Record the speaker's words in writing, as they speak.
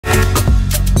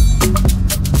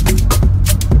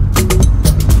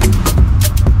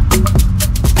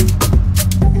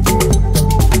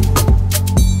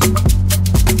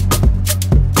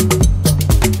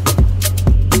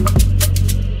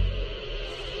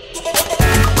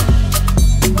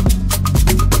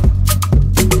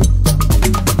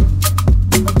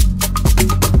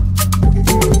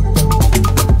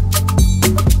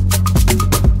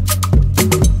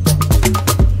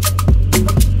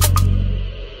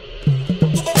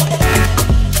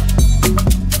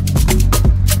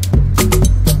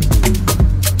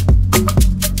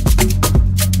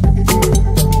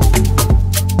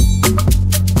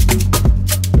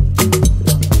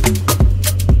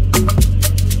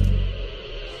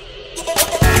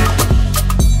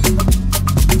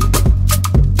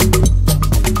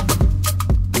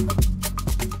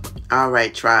All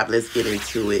right, tribe, let's get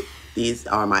into it. These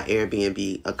are my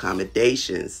Airbnb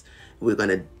accommodations. We're going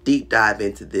to deep dive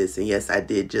into this. And yes, I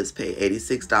did just pay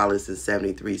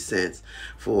 $86.73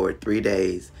 for 3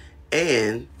 days.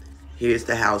 And here's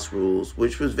the house rules,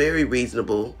 which was very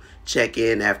reasonable.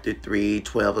 Check-in after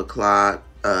 12 o'clock,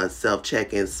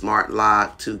 self-check-in, smart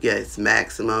lock, 2 guests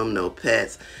maximum, no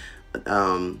pets.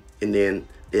 And then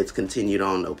it's continued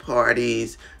on, no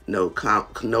parties, no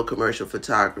commercial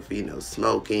photography, no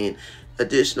smoking,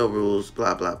 additional rules,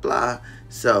 blah, blah, blah.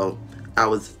 So I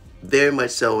was very much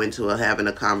so into having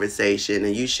a conversation,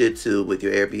 and you should too, with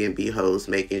your Airbnb host,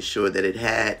 making sure that it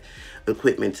had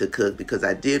equipment to cook, because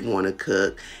I did want to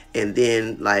cook. And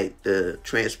then like the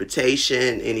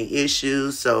transportation, any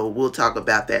issues, so we'll talk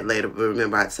about that later. But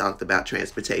remember, I talked about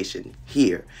transportation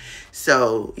here.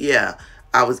 So yeah,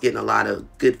 I was getting a lot of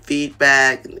good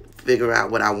feedback, figure out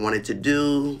what I wanted to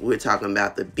do. We're talking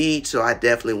about the beach, so I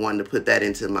definitely wanted to put that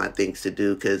into my things to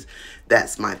do, because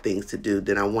that's my things to do.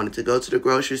 Then I wanted to go to the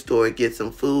grocery store, get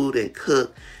some food, and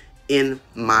cook in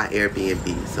my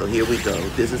Airbnb. So here we go.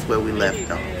 This is where we left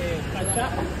off.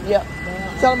 Yep.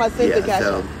 Tell them I sent the cash.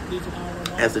 So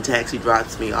as the taxi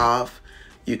drops me off,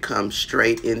 you come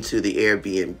straight into the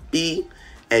Airbnb.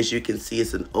 As you can see,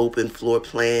 it's an open floor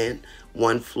plan,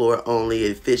 1 floor only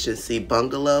efficiency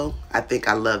bungalow. I think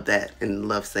I love that and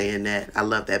love saying that. I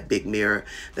love that big mirror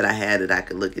that I had that I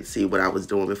could look and see what I was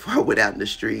doing before I went out in the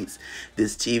streets.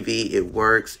 This TV, it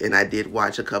works, and I did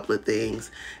watch a couple of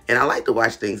things. And I like to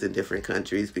watch things in different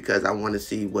countries because I want to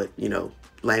see what,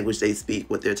 language they speak,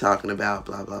 what they're talking about,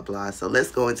 blah, blah, blah. So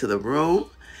let's go into the room.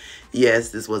 Yes,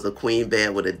 this was a queen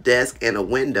bed with a desk and a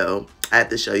window. I have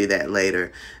to show you that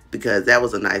later, because that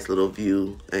was a nice little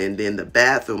view. And then the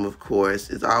bathroom, of course,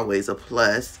 is always a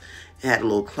plus. It had a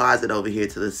little closet over here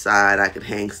to the side. I could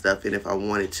hang stuff in if I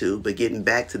wanted to. But getting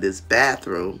back to this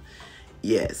bathroom,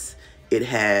 yes, it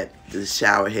had the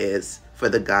shower heads for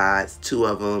the gods, 2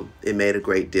 of them. It made a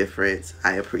great difference.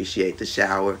 I appreciate the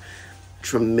shower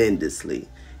tremendously,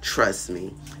 trust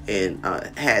me. And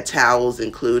had towels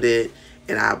included.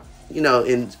 And I,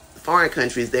 in foreign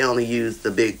countries, they only use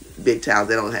the big towels.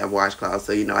 They don't have washcloths.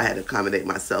 So, I had to accommodate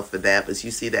myself for that. But you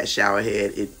see that shower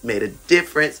head, it made a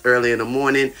difference early in the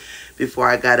morning before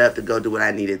I got up to go do what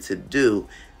I needed to do.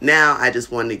 Now, I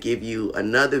just wanted to give you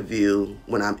another view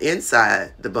when I'm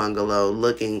inside the bungalow,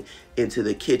 looking into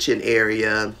the kitchen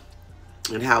area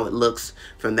and how it looks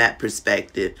from that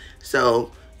perspective.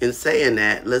 So in saying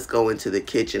that, let's go into the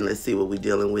kitchen. Let's see what we're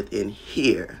dealing with in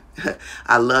here.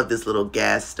 I love this little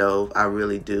gas stove. I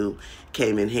really do.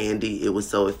 Came in handy. It was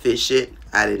so efficient.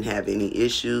 I didn't have any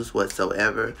issues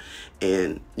whatsoever.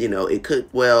 And, it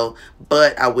cooked well,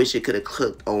 but I wish it could have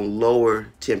cooked on lower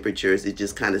temperatures. It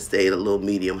just kind of stayed a little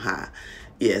medium high.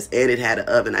 Yes, and it had an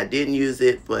oven. I didn't use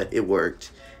it, but it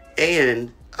worked.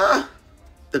 And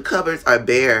the cupboards are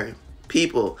bare.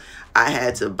 People, I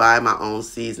had to buy my own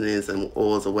seasonings and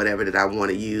oils or whatever that I want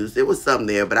to use. There was some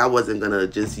there, but I wasn't going to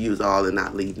just use all and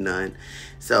not leave none.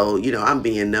 So, I'm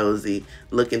being nosy,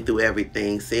 looking through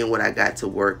everything, seeing what I got to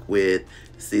work with.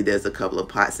 See, there's a couple of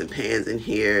pots and pans in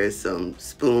here, some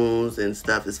spoons and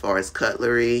stuff as far as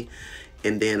cutlery.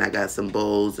 And then I got some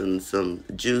bowls and some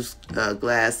juice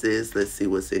glasses. Let's see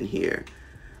what's in here.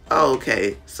 Oh,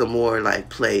 okay, some more like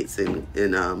plates and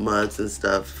mugs and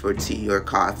stuff for tea or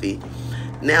coffee.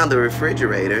 Now the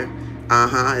refrigerator,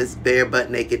 it's bare,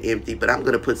 butt naked, empty, but I'm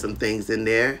gonna put some things in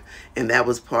there. And that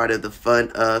was part of the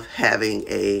fun of having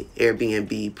a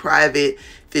Airbnb private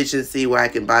efficiency where I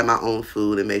can buy my own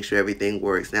food and make sure everything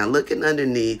works. Now looking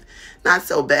underneath, not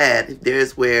so bad.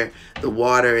 There's where the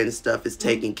water and stuff is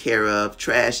taken care of.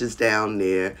 Trash is down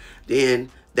there. Then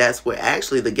that's where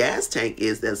actually the gas tank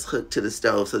is that's hooked to the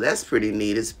stove. So that's pretty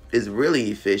neat. It's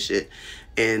really efficient.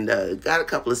 And got a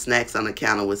couple of snacks on the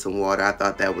counter with some water. I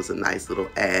thought that was a nice little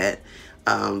add.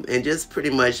 And just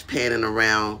pretty much panning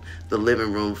around the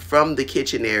living room from the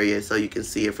kitchen area so you can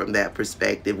see it from that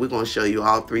perspective. We're going to show you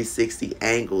all 360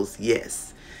 angles.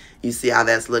 Yes. You see how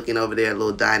that's looking over there, a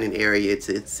little dining area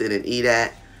to sit and eat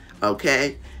at.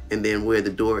 Okay. And then where the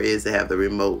door is, they have the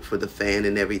remote for the fan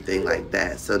and everything like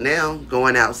that. So now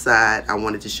going outside, I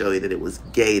wanted to show you that it was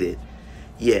gated.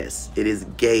 Yes, it is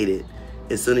gated.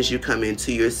 As soon as you come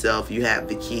into yourself, you have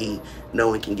the key. No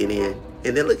one can get in.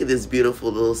 And then look at this beautiful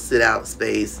little sit-out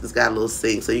space. It's got a little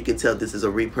sink, so you can tell this is a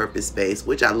repurposed space,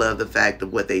 which I love the fact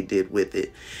of what they did with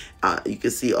it. You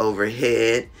can see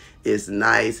overhead. It's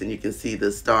nice, and you can see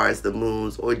the stars, the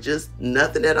moons, or just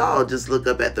nothing at all. Just look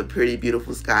up at the pretty,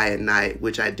 beautiful sky at night,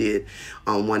 which I did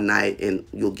on one night, and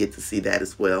you'll get to see that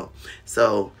as well.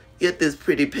 So get this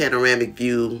pretty panoramic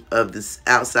view of this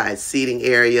outside seating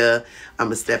area. I'm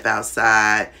gonna step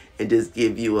outside and just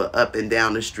give you a up and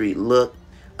down the street look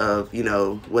of, you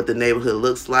know, what the neighborhood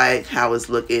looks like, how it's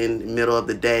looking middle of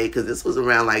the day, because this was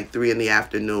around like 3 in the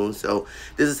afternoon. So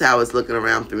this is how it's looking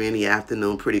around 3 in the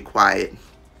afternoon, pretty quiet.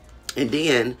 And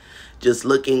then just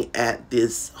looking at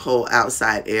this whole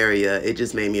outside area, it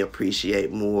just made me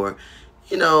appreciate more,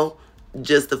 you know,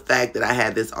 just the fact that I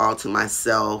had this all to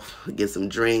myself, get some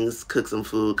drinks, cook some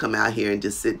food, come out here and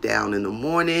just sit down in the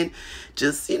morning.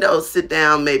 Just, you know, sit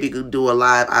down, maybe do a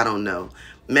live, I don't know.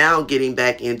 Now getting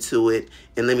back into it,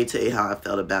 and let me tell you how I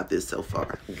felt about this so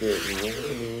far. Good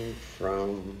morning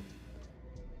from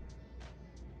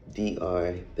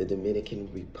DR, the Dominican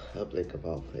Republic of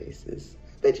all places.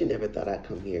 Bet you never thought I'd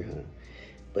come here, huh?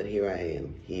 But here I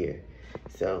am, here.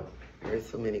 So there's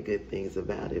so many good things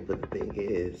about it, but the thing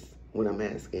is, when I'm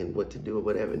asking what to do or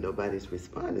whatever, nobody's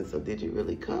responding. So did you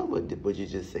really come, or was you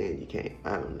just saying you came?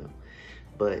 I don't know.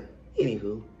 But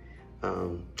anywho,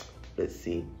 let's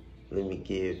see. Let me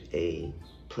give a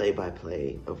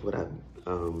play-by-play of what I've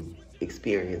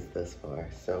experienced thus far.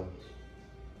 So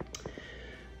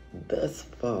thus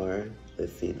far,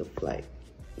 let's see the flight.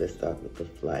 Let's start with the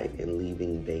flight and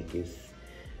leaving Vegas.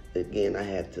 Again, I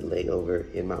had to lay over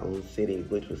in my own city,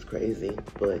 which was crazy,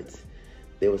 but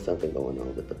there was something going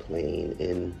on with the plane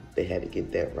and they had to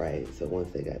get that right. So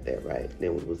once they got that right,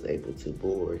 then we was able to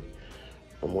board.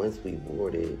 Once we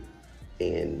boarded,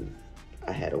 and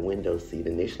I had a window seat.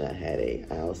 Initially, I had a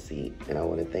aisle seat, and I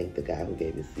want to thank the guy who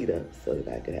gave his seat up so that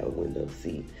I could have a window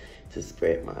seat to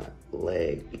spread my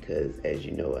leg, because as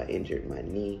you know, I injured my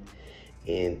knee,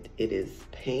 and it is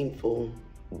painful,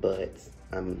 but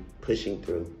I'm pushing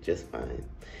through just fine.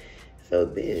 So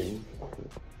then,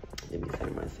 let me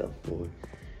center myself more.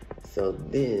 So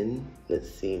then, let's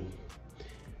see,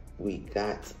 we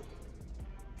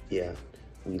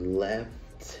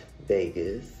left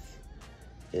Vegas,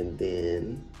 and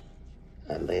then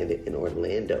I landed in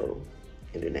Orlando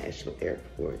International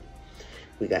Airport.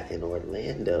 We got in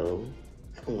Orlando.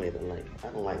 I don't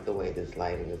like the way this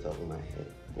lighting is over my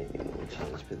head. Maybe I'm gonna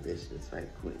change positions right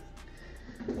quick.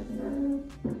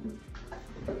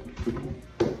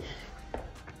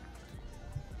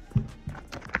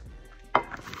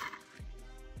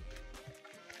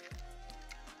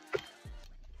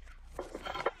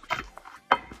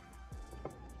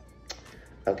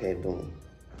 Okay, boom.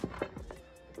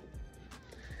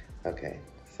 Okay,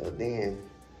 so then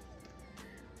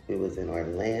we was in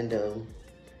Orlando.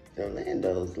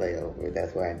 Orlando's layover.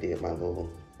 That's where I did my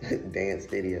little dance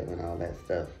video and all that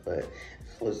stuff. But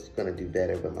I was gonna do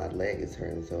better, but my leg is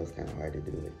hurting, so it's kind of hard to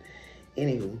do it.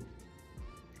 Anywho,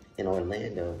 in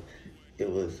Orlando, it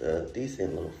was a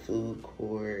decent little food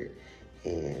court,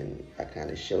 and I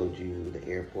kind of showed you the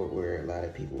airport where a lot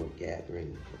of people were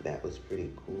gathering. That was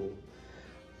pretty cool.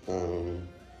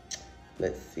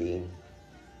 Let's see.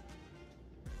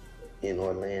 In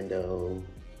Orlando,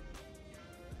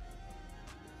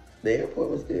 the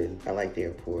airport was good. I liked the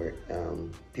airport.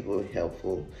 People were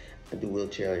helpful. I do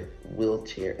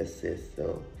wheelchair assist,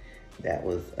 so that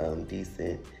was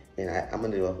decent. And I'm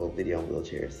gonna do a whole video on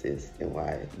wheelchair assist and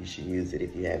why you should use it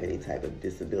if you have any type of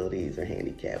disabilities or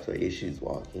handicaps or issues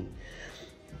walking.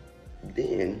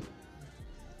 Then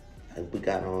we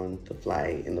got on the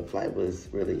flight, and the flight was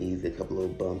really easy. A couple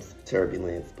of bumps,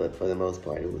 turbulence, but for the most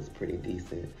part, it was pretty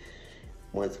decent.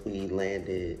 Once we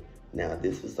landed, now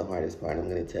this was the hardest part. I'm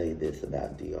gonna tell you this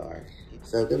about DR.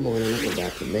 So good morning, I'm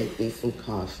about to make me some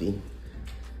coffee.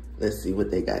 Let's see what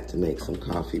they got to make some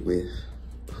coffee with.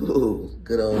 Ooh,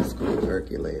 good old school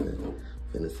percolator.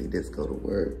 Gonna see this go to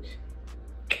work.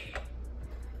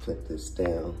 Put this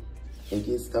down and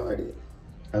get started.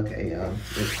 Okay, y'all,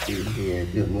 let's see here.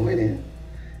 Good morning.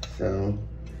 So,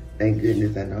 thank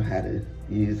goodness I know how to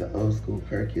use an old school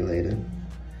percolator.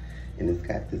 And it's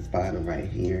got this bottom right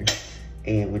here.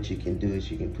 And what you can do is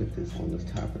you can put this on the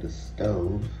top of the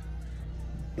stove.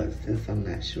 But since I'm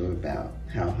not sure about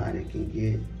how hot it can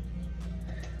get,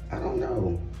 I don't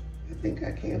know. I think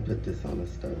I can put this on the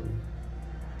stove.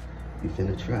 You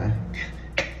finna try?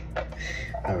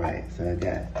 All right, so I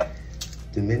got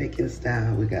Dominican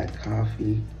style, we got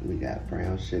coffee, we got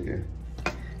brown sugar,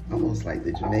 almost like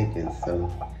the Jamaicans.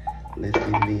 So let's get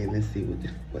it in. Let's see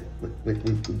what we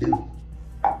can do.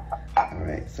 All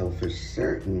right, so for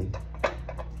certain,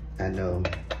 I know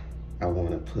I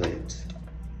want to put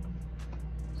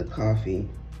the coffee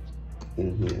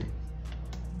in here.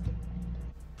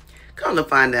 Come to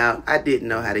find out, I didn't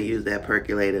know how to use that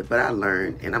percolator, but I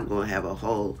learned, and I'm going to have a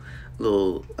whole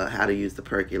little how to use the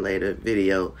percolator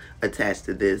video attached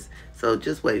to this. So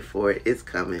just wait for it. It's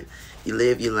coming. You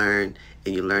live, you learn,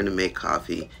 and you learn to make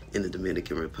coffee in the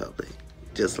Dominican Republic.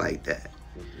 Just like that.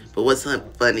 But what's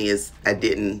funny is I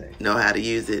didn't know how to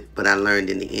use it, but I learned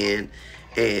in the end,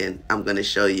 and I'm going to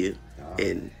show you.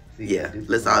 And yeah,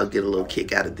 let's all get a little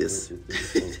kick out of this.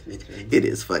 It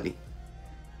is funny.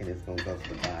 And it's going to go to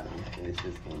the bottom, and it's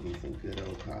just going to be some good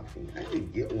old coffee. I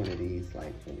could get one of these,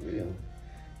 like, for real.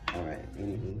 All right,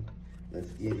 anywho, let's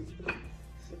get it.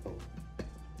 So,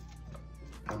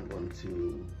 I'm going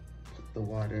to put the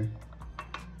water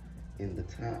in the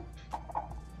top.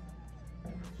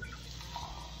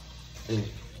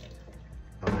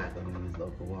 I'm not going to use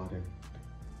local water.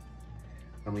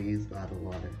 I'm going to use bottled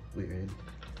water. We're in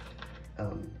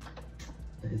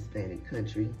a Hispanic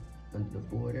country under the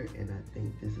border, and I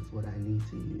think this is what I need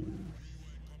to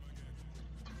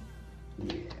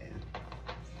use. Yeah.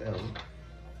 So,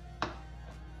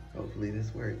 hopefully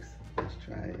this works. Let's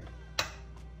try it.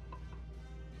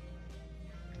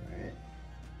 Alright.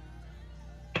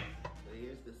 So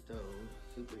here's the stove.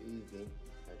 Super easy.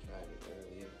 I tried it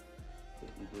earlier.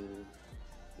 What you do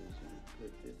is you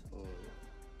put this on.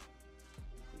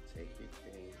 You take your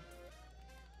thing.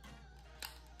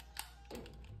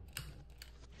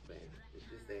 Bam. It's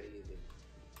just that easy.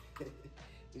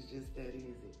 It's just that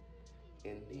easy.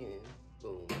 And then,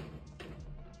 boom.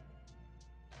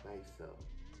 Like so.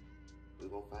 We're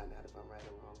going to find out if I'm right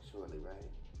or wrong shortly, right?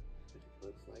 It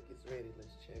looks like it's ready.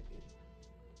 Let's check it.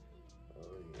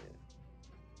 Oh, yeah.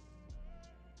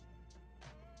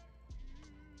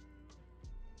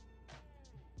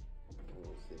 I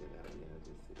won't sit it out now.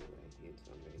 Just sit it right here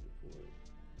until I'm ready to pour it.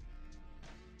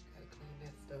 Gotta clean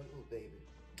that stove, baby.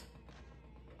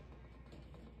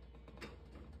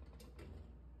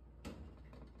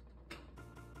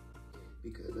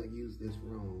 Because I used this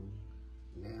wrong,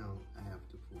 now I have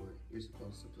to pour it. You're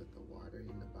supposed to put the water in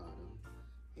the bottom,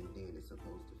 and then it's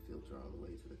supposed to filter all the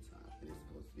way to the top, and it's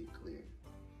supposed to be clear.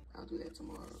 I'll do that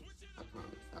tomorrow. I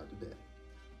promise. I'll do that.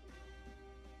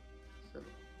 So,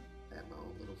 I have my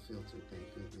own little filter,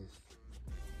 thank goodness,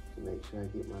 to make sure I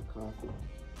get my coffee.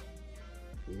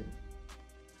 Yeah.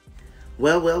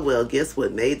 Well, guess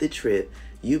what made the trip?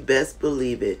 You best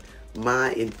believe it.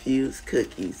 My infused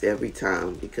cookies every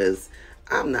time, because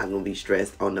I'm not going to be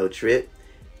stressed on no trip.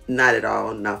 Not at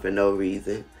all, not for no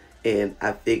reason. And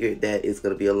I figured that it's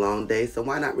going to be a long day, so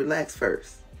why not relax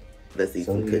first? Let's eat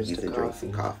some cookies and drink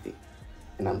some coffee.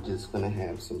 And I'm just going to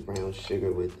have some brown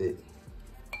sugar with it.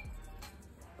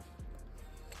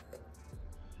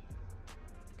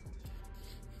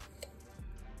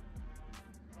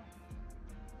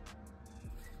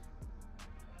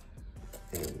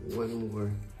 And one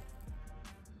more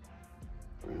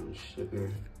brown sugar.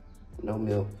 No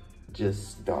milk,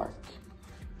 just dark.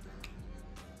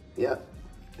 Yep.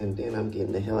 And then I'm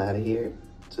getting the hell out of here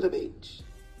to the beach.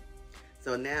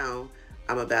 So now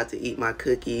I'm about to eat my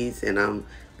cookies, and I'm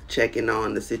checking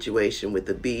on the situation with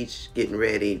the beach, getting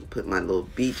ready, put my little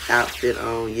beach outfit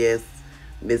on. Yes,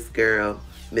 Miss Girl,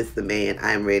 Mr. Man,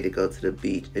 I am ready to go to the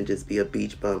beach and just be a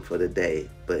beach bum for the day.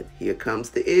 But here comes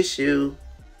the issue.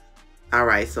 All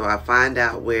right, so I find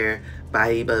out where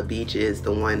Bahia Beach is,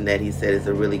 the one that he said is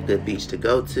a really good beach to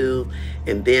go to.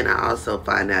 And then I also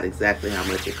find out exactly how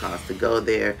much it costs to go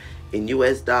there. In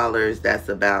US dollars, that's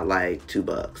about like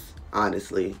 $2,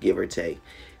 honestly, give or take.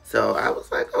 So I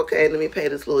was like, okay, let me pay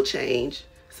this little change.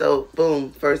 So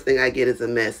boom, first thing I get is a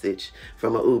message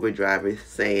from an Uber driver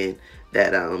saying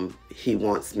that he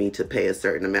wants me to pay a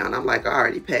certain amount. I'm like, I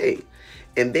already paid.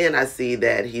 And then I see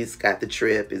that he's got the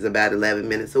trip, is about 11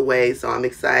 minutes away. So I'm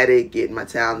excited, getting my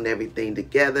towel and everything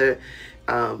together,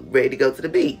 ready to go to the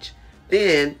beach.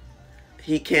 Then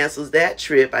he cancels that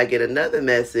trip. I get another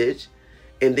message.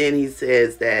 And then he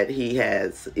says that he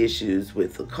has issues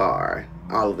with the car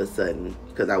all of a sudden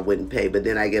because I wouldn't pay. But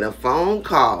then I get a phone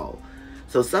call.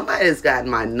 So somebody has gotten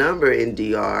my number in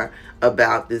DR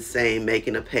about this same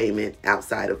making a payment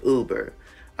outside of Uber.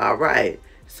 All right.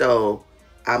 So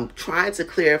I'm trying to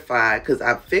clarify because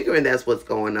I'm figuring that's what's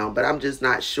going on, but I'm just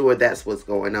not sure that's what's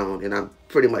going on, and I'm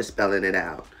pretty much spelling it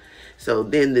out. So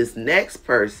then this next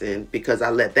person, because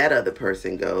I let that other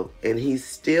person go, and he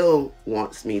still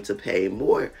wants me to pay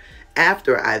more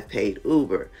after I've paid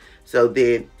Uber. So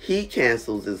then he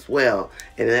cancels as well.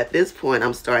 And at this point,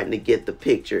 I'm starting to get the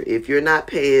picture. If you're not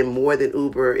paying more than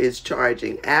Uber is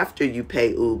charging after you pay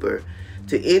Uber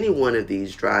to any one of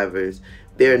these drivers,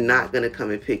 they're not going to come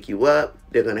and pick you up.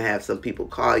 They're going to have some people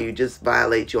call you, just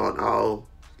violate you on all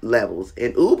levels.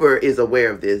 And Uber is aware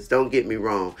of this. Don't get me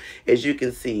wrong. As you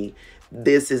can see,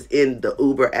 this is in the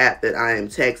Uber app that I am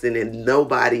texting, and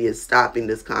nobody is stopping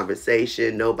this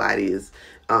conversation. Nobody is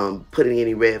putting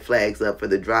any red flags up for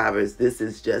the drivers. This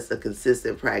is just a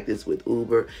consistent practice with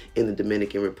Uber in the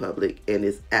Dominican Republic, and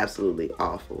it's absolutely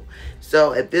awful.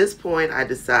 So at this point, I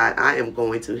decide I am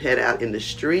going to head out in the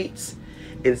streets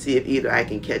and see if either I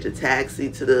can catch a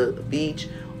taxi to the beach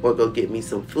or go get me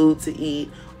some food to eat,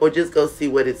 or just go see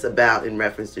what it's about in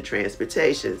reference to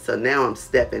transportation. So now I'm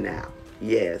stepping out.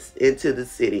 Yes, into the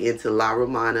city, into La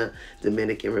Romana,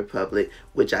 Dominican Republic,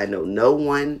 which I know no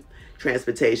one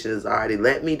transportation has already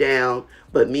let me down,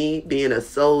 but me being a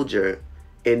soldier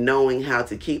and knowing how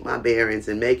to keep my bearings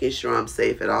and making sure I'm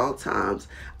safe at all times,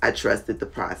 I trusted the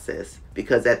process.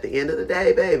 Because at the end of the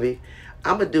day, baby,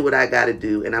 I'm going to do what I got to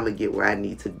do, and I'm going to get where I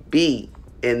need to be.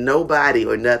 And nobody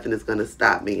or nothing is going to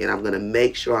stop me, and I'm going to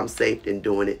make sure I'm safe in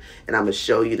doing it, and I'm going to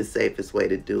show you the safest way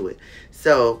to do it.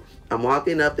 So I'm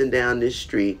walking up and down this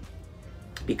street,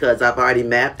 because I've already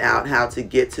mapped out how to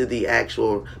get to the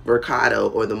actual mercado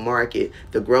or the market,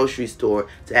 the grocery store,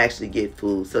 to actually get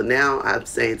food. So now I'm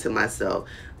saying to myself,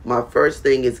 my first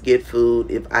thing is get food.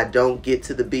 If I don't get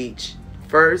to the beach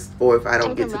first, or if I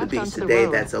don't get to the beach today,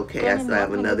 that's okay. I still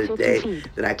have another day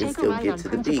that I can still get to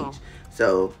the beach.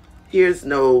 So here's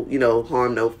no,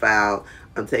 harm, no foul.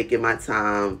 I'm taking my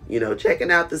time,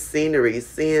 checking out the scenery,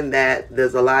 seeing that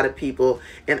there's a lot of people.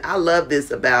 And I love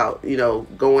this about,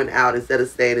 going out instead of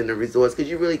staying in the resorts, because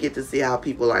you really get to see how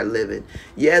people are living.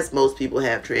 Yes, most people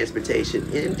have transportation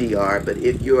in DR, but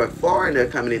if you're a foreigner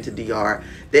coming into DR,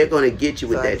 they're going to get you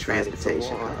with that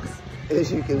transportation cost.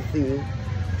 As you can see,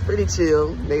 pretty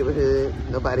chill neighborhood.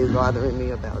 Nobody's bothering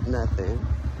me about nothing.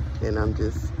 And I'm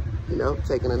just,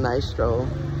 taking a nice stroll.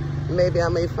 Maybe I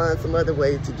may find some other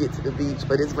way to get to the beach,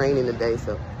 but it's raining today,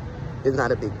 so it's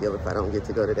not a big deal if I don't get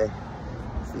to go today.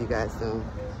 See you guys soon.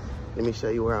 Let me show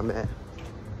you where I'm at.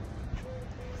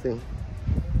 See?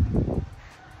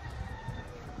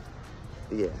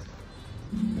 Yeah.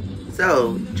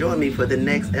 So, join me for the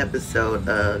next episode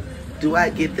of Do I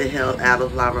Get the Hell Out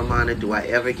of La Romana? Do I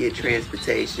ever get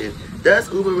transportation?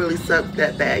 Does Uber really suck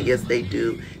that bad? Yes, they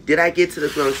do. Did I get to the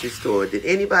grocery store? Did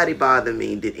anybody bother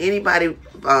me? Did anybody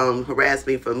harass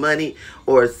me for money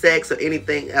or sex or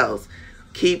anything else?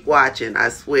 Keep watching. I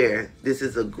swear, this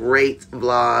is a great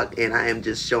vlog, and I am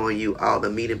just showing you all the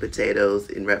meat and potatoes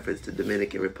in reference to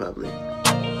Dominican Republic.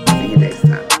 See you next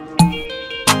time.